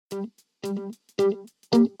Hello,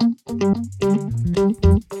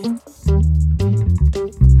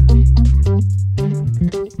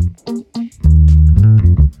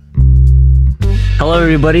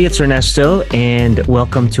 everybody. It's Ernesto, and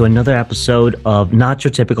welcome to another episode of Not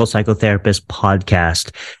Your Typical Psychotherapist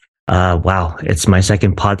podcast. Wow, it's my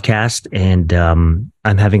second podcast, and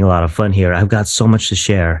I'm having a lot of fun here. I've got so much to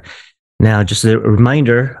share. Now, just a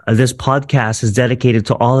reminder, this podcast is dedicated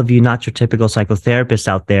to all of you not your typical psychotherapists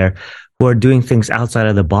out there who are doing things outside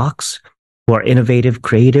of the box, who are innovative,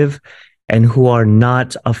 creative, and who are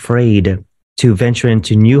not afraid to venture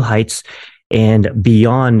into new heights and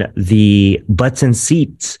beyond the butts and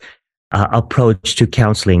seats approach to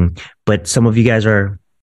counseling. But some of you guys are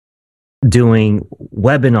doing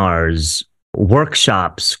webinars,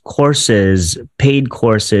 workshops, courses, paid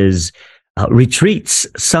courses, retreats,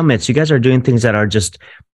 summits. You guys are doing things that are just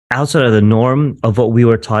outside of the norm of what we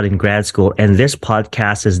were taught in grad school. And this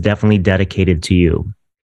podcast is definitely dedicated to you.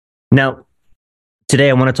 Now, today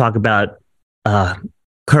I want to talk about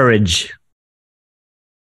courage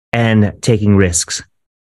and taking risks.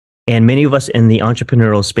 And many of us in the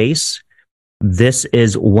entrepreneurial space, this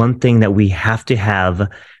is one thing that we have to have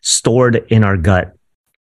stored in our gut.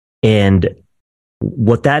 And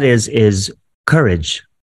what that is courage.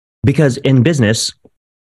 Because in business,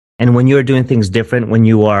 and when you're doing things different, when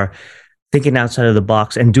you are thinking outside of the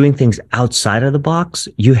box and doing things outside of the box,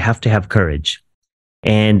 you have to have courage.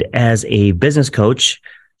 And as a business coach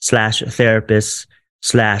 / therapist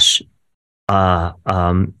 /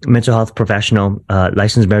 mental health professional,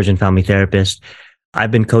 licensed marriage and family therapist,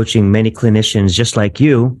 I've been coaching many clinicians just like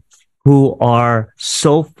you who are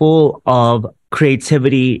so full of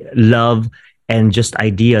creativity, love, and just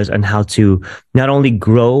ideas on how to not only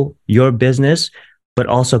grow your business, but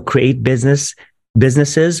also create businesses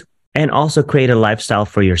and also create a lifestyle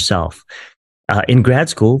for yourself. In grad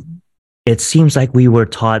school, it seems like we were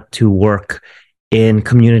taught to work in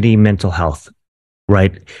community mental health,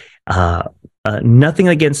 right? Nothing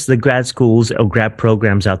against the grad schools or grad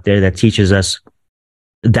programs out there that teaches us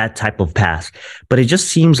that type of path. But it just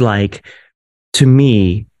seems like, to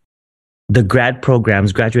me, the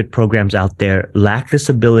graduate programs out there lack this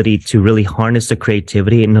ability to really harness the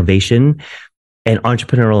creativity, innovation, and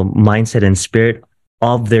entrepreneurial mindset and spirit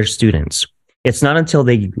of their students. It's not until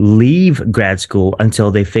they leave grad school until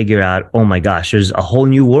they figure out, oh my gosh, there's a whole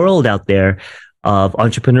new world out there of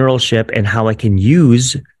entrepreneurship and how I can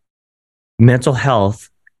use mental health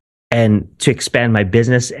and to expand my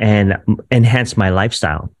business and enhance my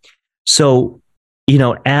lifestyle. So,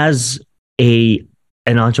 as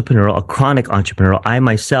an entrepreneur, a chronic entrepreneur, I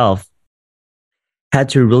myself had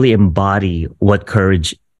to really embody what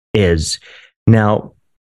courage is. Now,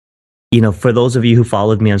 for those of you who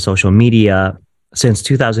followed me on social media since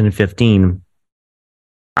 2015,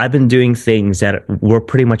 I've been doing things that were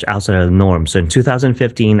pretty much outside of the norm. So in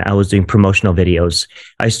 2015, I was doing promotional videos.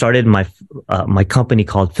 I started my company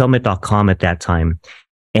called filmit.com at that time.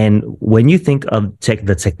 And when you think of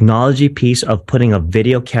the technology piece of putting a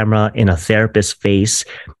video camera in a therapist's face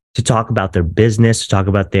to talk about their business,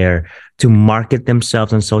 to market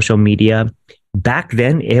themselves on social media, back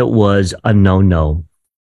then it was a no-no.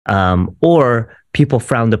 Or people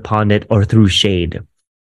frowned upon it or threw shade.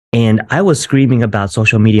 And I was screaming about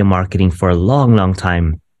social media marketing for a long, long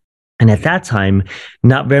time. And at that time,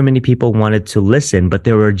 not very many people wanted to listen, but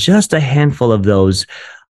there were just a handful of those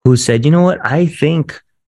who said, you know what, I think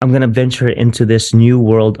I'm going to venture into this new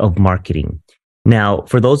world of marketing. Now,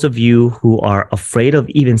 for those of you who are afraid of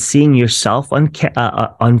even seeing yourself on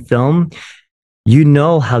film, you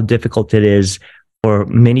know how difficult it is for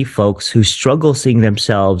many folks who struggle seeing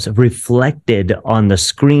themselves reflected on the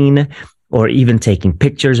screen or even taking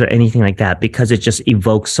pictures or anything like that, because it just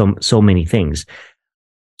evokes so many things.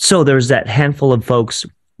 So there's that handful of folks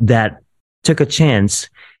that took a chance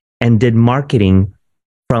and did marketing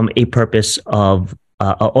from a purpose of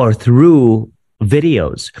or through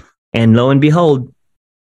videos. And lo and behold,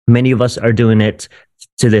 many of us are doing it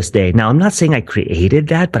to this day. Now, I'm not saying I created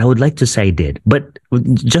that, but I would like to say I did. But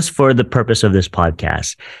just for the purpose of this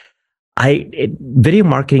podcast, video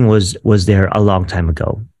marketing was there a long time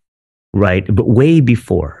ago, right? But way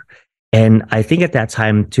before. And I think at that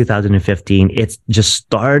time, 2015, it just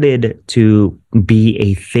started to be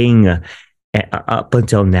a thing up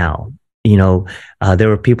until now. There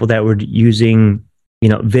were people that were using,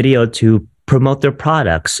 video to promote their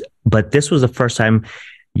products. But this was the first time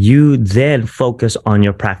you then focus on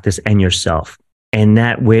your practice and yourself. And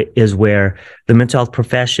that is where the mental health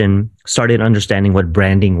profession started understanding what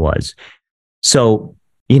branding was. So,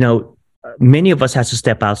 many of us had to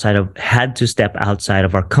step outside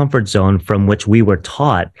of our comfort zone from which we were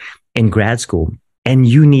taught in grad school. And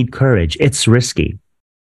you need courage. It's risky.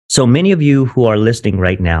 So many of you who are listening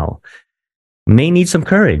right now may need some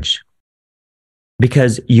courage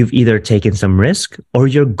because you've either taken some risk or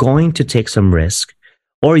you're going to take some risk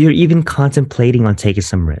or you're even contemplating on taking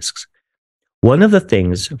some risks. One of the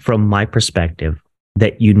things from my perspective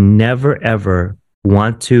that you never ever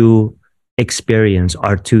want to experience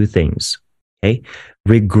are two things, okay?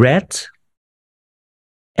 Regret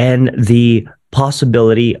and the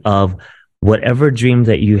possibility of whatever dream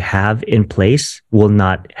that you have in place will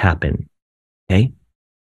not happen, okay?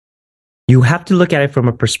 You have to look at it from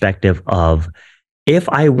a perspective of, if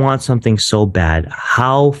I want something so bad,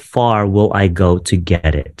 how far will I go to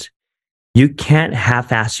get it? You can't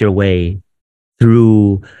half-ass your way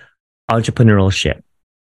through entrepreneurship.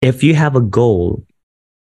 If you have a goal,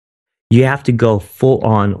 you have to go full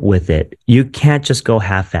on with it. You can't just go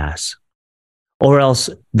half-ass, or else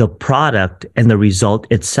the product and the result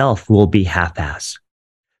itself will be half-ass.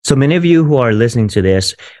 So many of you who are listening to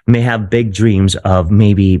this may have big dreams of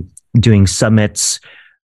maybe doing summits,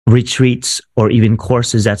 retreats, or even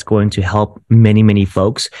courses that's going to help many, many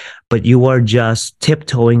folks, but you are just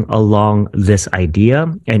tiptoeing along this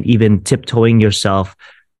idea and even tiptoeing yourself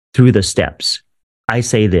through the steps. I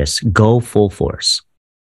say this: go full force.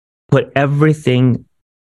 Put everything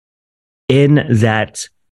in that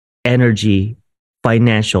energy,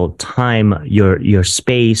 financial, time, your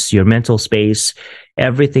space, your mental space,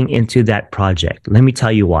 everything into that project. Let me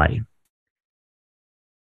tell you why.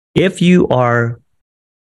 If you are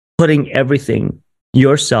putting everything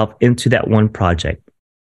yourself into that one project,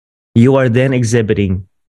 you are then exhibiting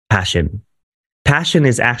passion. Passion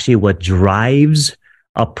is actually what drives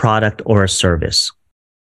a product or a service.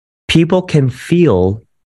 People can feel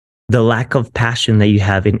the lack of passion that you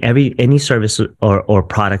have in any service or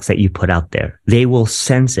products that you put out there. They will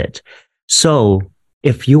sense it. So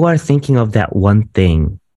if you are thinking of that one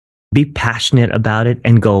thing, be passionate about it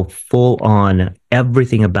and go full on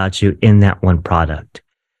everything about you in that one product.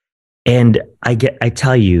 And I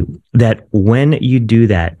tell you that when you do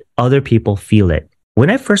that, other people feel it. When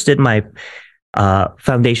I first did my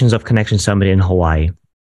Foundations of Connection Summit in Hawaii,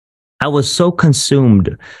 I was so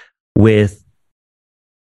consumed with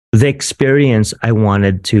the experience I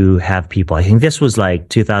wanted to have people. I think this was like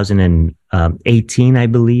 2018, I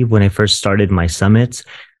believe, when I first started my summits.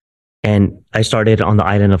 And I started on the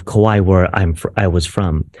island of Kauai, where I was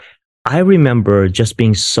from. I remember just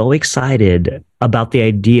being so excited about the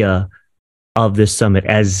idea of this summit.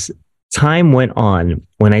 As time went on,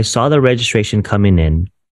 when I saw the registration coming in,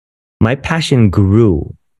 my passion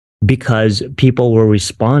grew because people were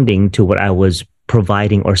responding to what I was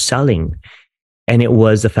providing or selling. And it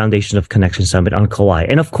was the Foundation of Connection Summit on Kauai.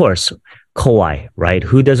 And of course, Kauai, right?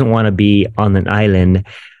 Who doesn't want to be on an island,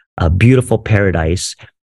 a beautiful paradise,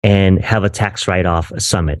 and have a tax write-off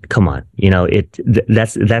summit? Come on,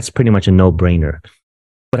 that's pretty much a no-brainer.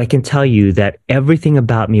 But I can tell you that everything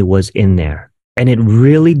about me was in there, and it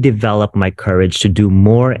really developed my courage to do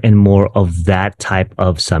more and more of that type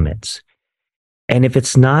of summits. And if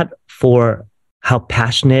it's not for how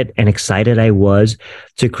passionate and excited I was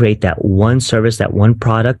to create that one service, that one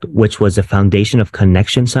product, which was the Foundation of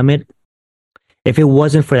Connection Summit, if it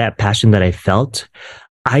wasn't for that passion that I felt,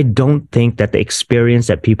 I don't think that the experience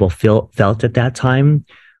that people felt at that time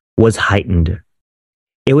was heightened.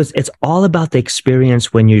 It's all about the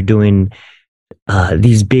experience when you're doing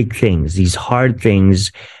these big things, these hard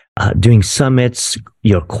things, doing summits,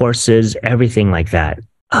 your courses, everything like that.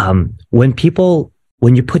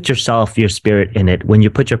 When you put yourself, your spirit in it, when you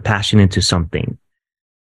put your passion into something,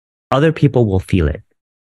 other people will feel it.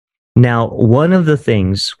 Now, one of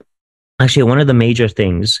the major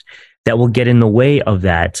things that will get in the way of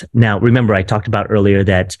that. Now, remember, I talked about earlier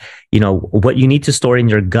that, what you need to store in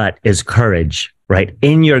your gut is courage, right?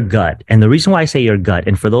 In your gut. And the reason why I say your gut,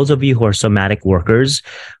 and for those of you who are somatic workers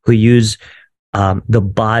who use the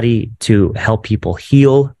body to help people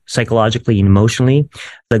heal psychologically and emotionally,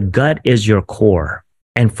 the gut is your core.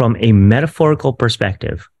 And from a metaphorical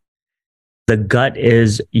perspective, the gut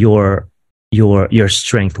is your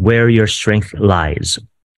strength, where your strength lies.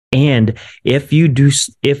 And if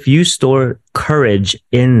you store courage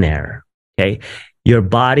in there, okay, your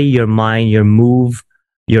body, your mind,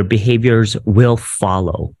 your behaviors will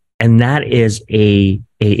follow. And that is a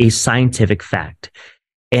scientific fact.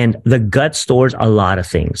 And the gut stores a lot of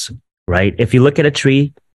things, right? If you look at a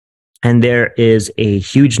tree and there is a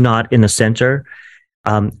huge knot in the center,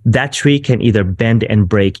 that tree can either bend and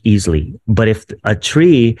break easily. But if a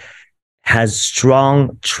tree has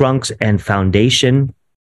strong trunks and foundation,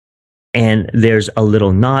 and there's a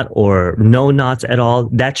little knot or no knots at all,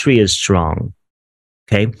 that tree is strong.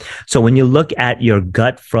 Okay. So when you look at your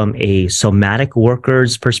gut from a somatic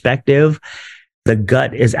worker's perspective, the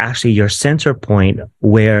gut is actually your center point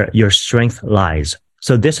where your strength lies.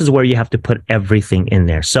 So this is where you have to put everything in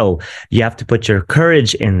there. So you have to put your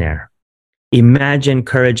courage in there. Imagine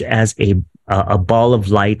courage as a ball of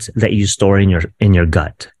light that you store in your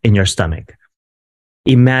gut, in your stomach.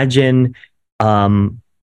 Imagine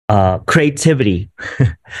creativity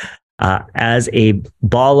as a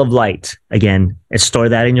ball of light. Again, store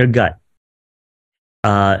that in your gut.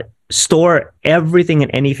 Store everything and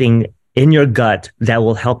anything in your gut that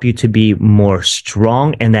will help you to be more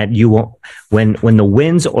strong, and that you won't, when the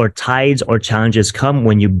winds or tides or challenges come,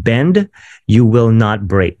 when you bend, you will not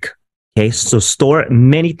break. Okay, so store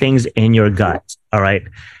many things in your gut. All right.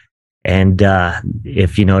 And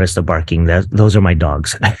if you notice the barking, those are my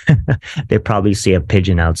dogs. They probably see a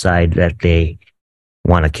pigeon outside that they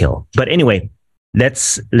want to kill. But anyway,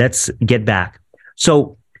 let's get back.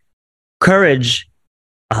 So courage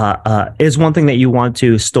is one thing that you want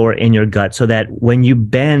to store in your gut, so that when you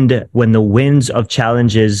bend, when the winds of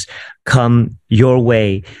challenges come your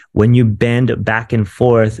way, when you bend back and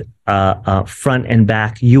forth, front and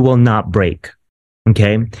back, you will not break.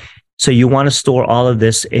 Okay. So you want to store all of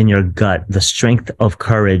this in your gut, the strength of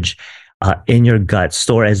courage in your gut.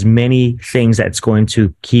 Store as many things that's going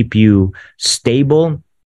to keep you stable,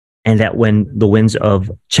 and that when the winds of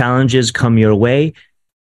challenges come your way,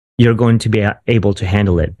 you're going to be able to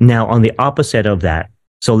handle it. Now, on the opposite of that,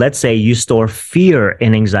 so let's say you store fear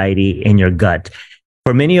and anxiety in your gut.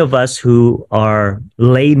 For many of us who are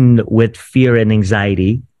laden with fear and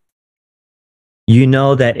anxiety, you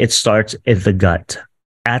know that it starts at the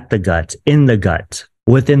gut, in the gut,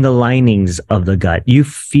 within the linings of the gut. You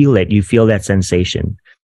feel it. You feel that sensation.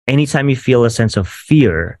 Anytime you feel a sense of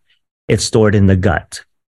fear, it's stored in the gut.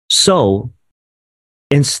 So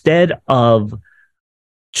instead of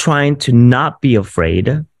trying to not be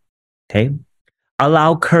afraid, okay,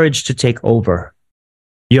 allow courage to take over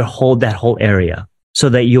that whole area, so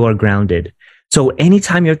that you are grounded. So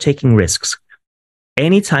anytime you're taking risks,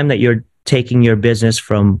 anytime that you're taking your business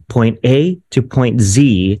from point A to point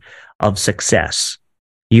Z of success,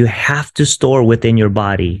 you have to store within your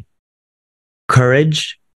body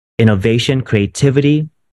courage, innovation, creativity,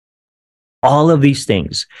 all of these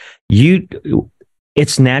things.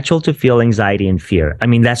 It's natural to feel anxiety and fear. I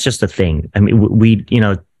mean, that's just a thing. I mean,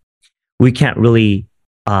 we can't really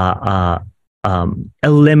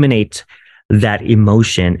eliminate that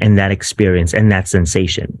emotion and that experience and that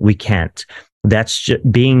sensation. We can't. That's just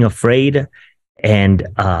being afraid and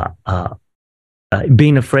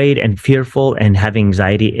fearful and having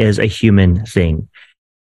anxiety is a human thing.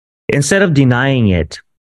 Instead of denying it,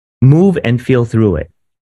 move and feel through it.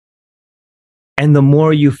 And the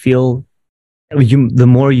more you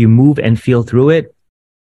move and feel through it,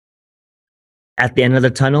 at the end of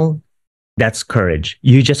the tunnel, that's courage.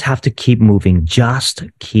 You just have to keep moving. Just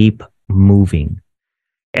keep moving.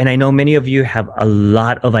 And I know many of you have a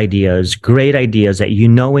lot of ideas, great ideas that you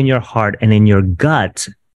know in your heart and in your gut.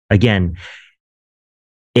 Again,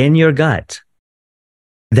 in your gut,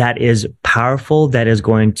 that is powerful, that is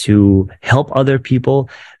going to help other people,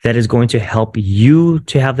 that is going to help you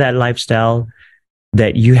to have that lifestyle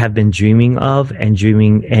that you have been dreaming of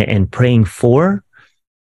and praying for.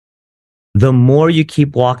 The more you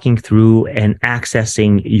keep walking through and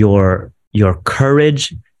accessing your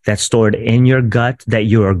courage that's stored in your gut, that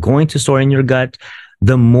you are going to store in your gut,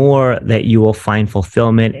 the more that you will find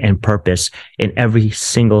fulfillment and purpose in every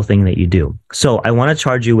single thing that you do. So I want to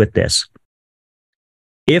charge you with this.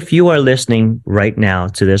 If you are listening right now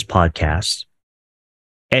to this podcast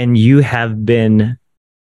and you have been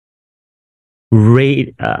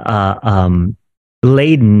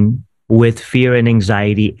laden with fear and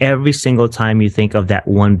anxiety every single time you think of that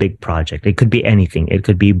one big project. It could be anything. It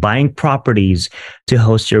could be buying properties to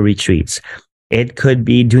host your retreats. It could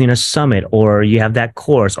be doing a summit, or you have that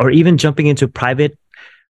course, or even jumping into private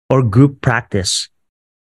or group practice.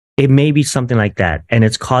 It may be something like that, and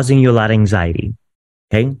it's causing you a lot of anxiety.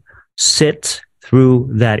 Okay? Sit through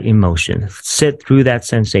that emotion, sit through that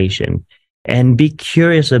sensation, and be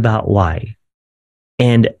curious about why.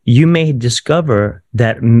 And you may discover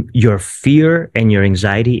that your fear and your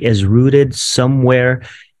anxiety is rooted somewhere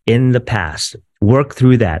in the past. Work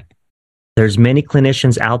through that. There's many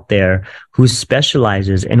clinicians out there who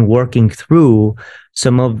specializes in working through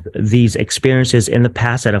some of these experiences in the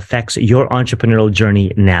past that affects your entrepreneurial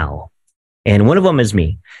journey now. And one of them is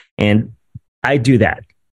me. And I do that.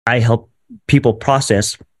 I help people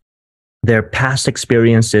process their past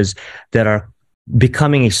experiences that are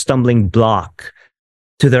becoming a stumbling block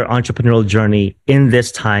to their entrepreneurial journey in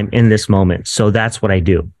this time, in this moment. So that's what I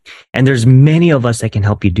do. And there's many of us that can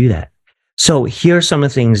help you do that. So here are some of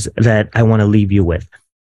the things that I want to leave you with.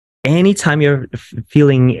 Anytime you're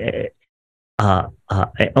feeling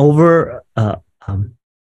over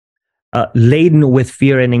laden with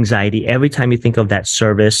fear and anxiety, every time you think of that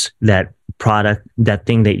service, that product, that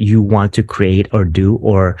thing that you want to create or do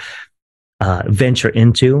or venture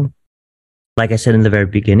into, like I said in the very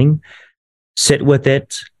beginning, sit with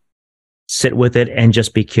it, and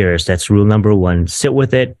just be curious. That's rule number one. Sit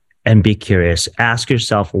with it and be curious. Ask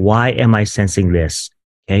yourself, why am I sensing this?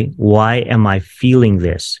 Okay. Why am I feeling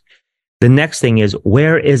this? The next thing is,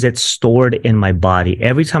 where is it stored in my body?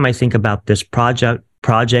 Every time I think about this project,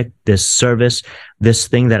 this service, this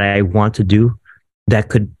thing that I want to do that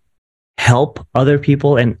could help other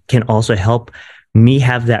people and can also help me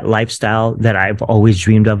have that lifestyle that I've always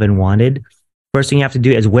dreamed of and wanted. First thing you have to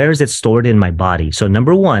do is, where is it stored in my body? So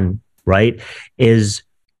number one, right, is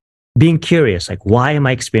being curious. Like, why am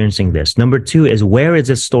I experiencing this? Number two is, where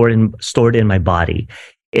is it stored in my body?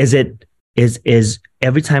 Is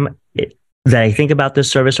every time that I think about this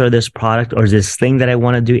service or this product or this thing that I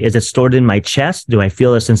want to do, is it stored in my chest? Do I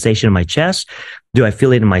feel a sensation in my chest? Do I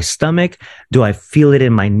feel it in my stomach? Do I feel it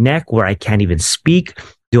in my neck where I can't even speak?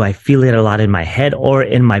 Do I feel it a lot in my head or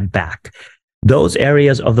in my back? Those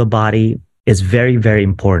areas of the body is very, very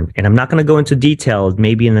important. And I'm not going to go into details.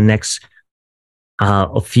 Maybe in the next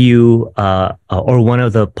a few or one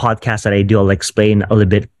of the podcasts that I do, I'll explain a little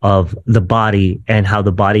bit of the body and how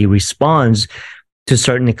the body responds to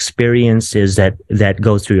certain experiences that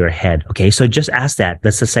go through your head. Okay, so just ask that.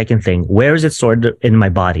 That's the second thing. Where is it stored in my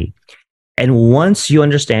body? And once you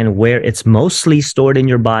understand where it's mostly stored in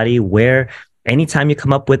your body, where anytime you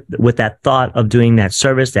come up with that thought of doing that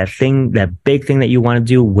service, that thing, that big thing that you want to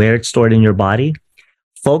do, where it's stored in your body,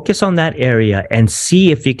 focus on that area and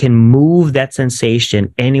see if you can move that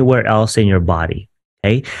sensation anywhere else in your body.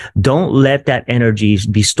 Okay. Don't let that energy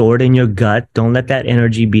be stored in your gut. Don't let that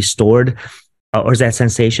energy be stored or that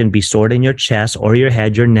sensation be stored in your chest or your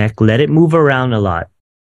head, your neck. Let it move around a lot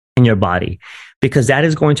in your body, because that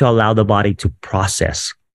is going to allow the body to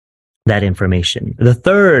process that information. The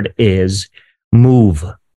third is move.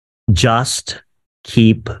 Just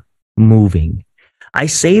keep moving. I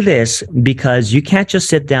say this because you can't just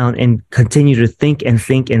sit down and continue to think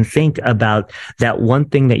about that one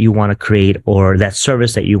thing that you want to create or that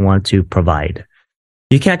service that you want to provide.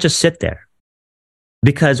 You can't just sit there,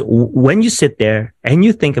 because when you sit there and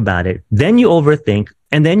you think about it, then you overthink,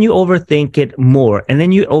 and then you overthink it more, and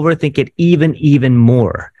then you overthink it even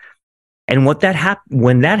more. And when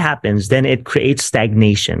that happens, then it creates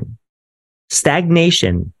stagnation.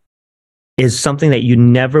 Stagnation is something that you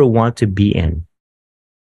never want to be in.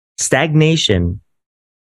 Stagnation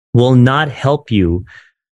will not help you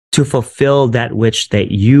to fulfill that which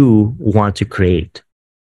that you want to create.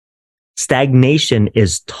 Stagnation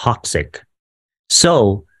is toxic.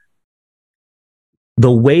 So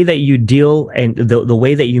the way that you deal and the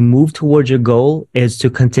way that you move towards your goal is to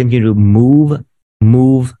continue to move.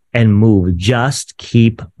 Just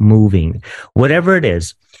keep moving. Whatever it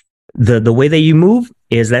is, the way that you move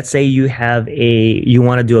is, let's say you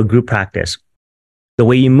want to do a group practice. The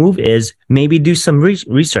way you move is maybe do some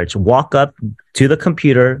research, walk up to the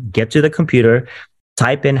computer, get to the computer,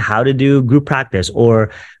 type in how to do group practice,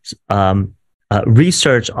 or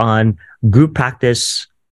research on group practice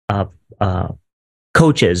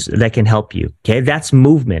coaches that can help you. Okay, that's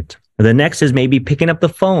movement. The next is maybe picking up the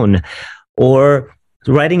phone or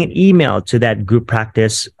writing an email to that group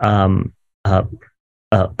practice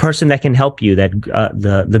person that can help you, that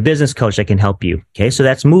the business coach that can help you. Okay, so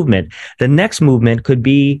that's movement. The next movement could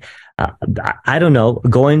be, I don't know,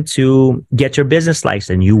 going to get your business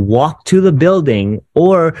license. You walk to the building,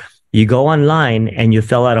 or you go online and you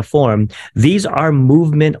fill out a form. These are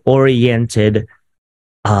movement-oriented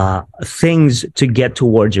things to get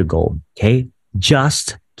towards your goal. Okay,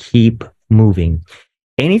 just keep moving.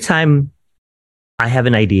 Anytime I have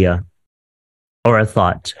an idea or a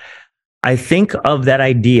thought, I think of that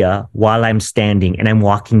idea while I'm standing and I'm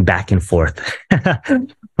walking back and forth.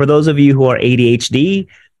 For those of you who are ADHD,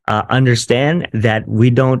 understand that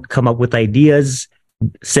we don't come up with ideas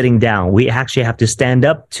sitting down. We actually have to stand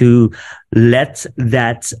up to let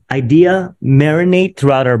that idea marinate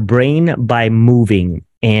throughout our brain by moving.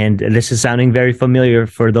 And this is sounding very familiar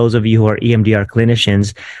for those of you who are EMDR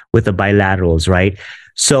clinicians with the bilaterals, right?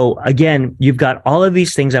 So again, you've got all of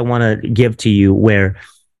these things I want to give to you, where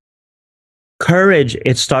courage,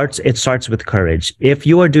 it starts with courage. If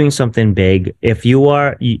you are doing something big, if you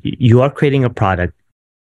are creating a product,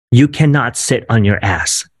 You cannot sit on your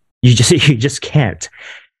ass. You just can't.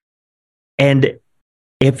 And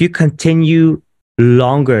if you continue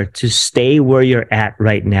longer to stay where you're at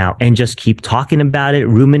right now and just keep talking about it,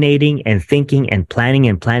 ruminating and thinking and planning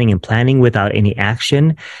and planning and planning without any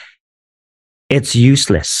action, it's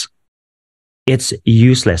useless. It's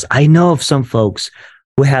useless. I know of some folks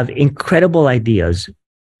who have incredible ideas,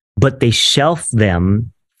 but they shelf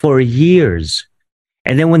them for years.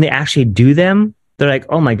 And then when they actually do them, they're like,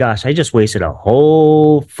 oh my gosh, I just wasted a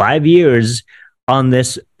whole 5 years on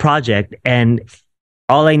this project. And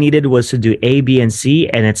all I needed was to do A, B, and C,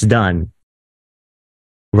 and it's done.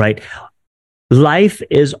 Right? Life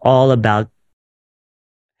is all about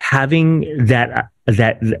having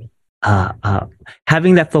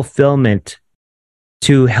having that fulfillment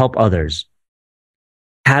to help others,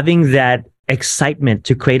 having that excitement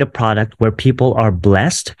to create a product where people are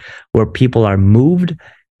blessed, where people are moved,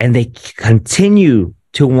 and they continue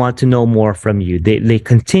to want to know more from you. They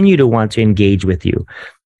continue to want to engage with you.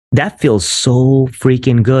 That feels so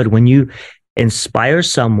freaking good when you inspire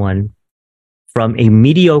someone from a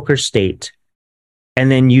mediocre state, and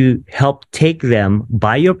then you help take them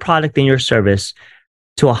by your product and your service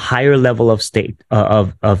to a higher level of state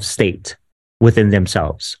within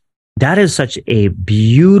themselves. That is such a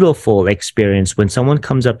beautiful experience when someone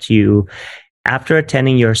comes up to you after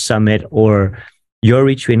attending your summit or your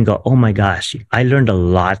retreat and go, oh my gosh, I learned a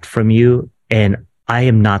lot from you and I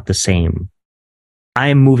am not the same. I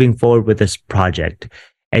am moving forward with this project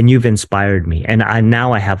and you've inspired me and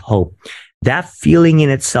now I have hope. That feeling in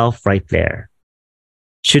itself right there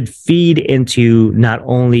should feed into not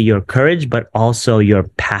only your courage, but also your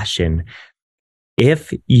passion.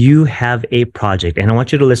 If you have a project, and I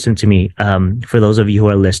want you to listen to me, for those of you who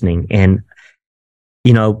are listening, and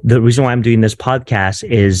you know, the reason why I'm doing this podcast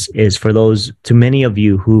is for those, to many of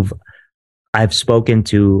you I've spoken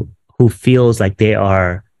to who feels like they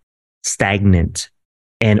are stagnant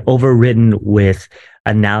and overridden with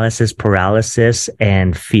analysis paralysis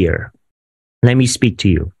and fear. Let me speak to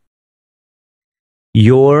you.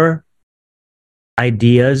 Your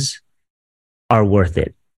ideas are worth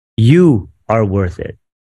it. You are worth it.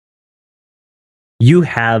 You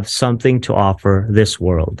have something to offer this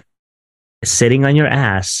world. Sitting on your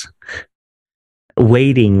ass,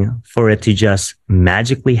 waiting for it to just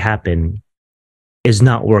magically happen is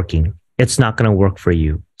not working. It's not going to work for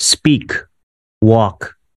you. Speak,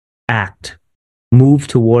 walk, act, move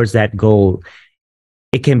towards that goal.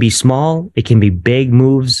 It can be small, it can be big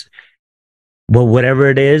moves. But whatever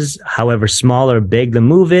it is, however small or big the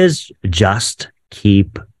move is, just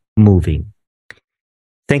keep moving.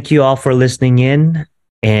 Thank you all for listening in.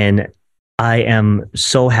 And I am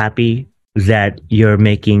so happy that you're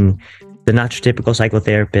making the Not Your Typical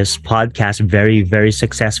Psychotherapist podcast very, very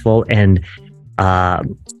successful. And,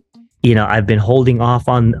 you know, I've been holding off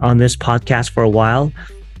on this podcast for a while,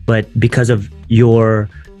 but because of your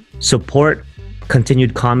support,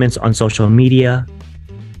 continued comments on social media,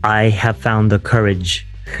 I have found the courage.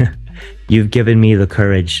 You've given me the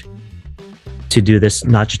courage to do this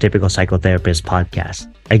Not Your Typical Psychotherapist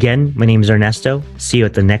podcast. Again, my name is Ernesto. See you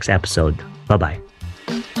at the next episode. Bye-bye.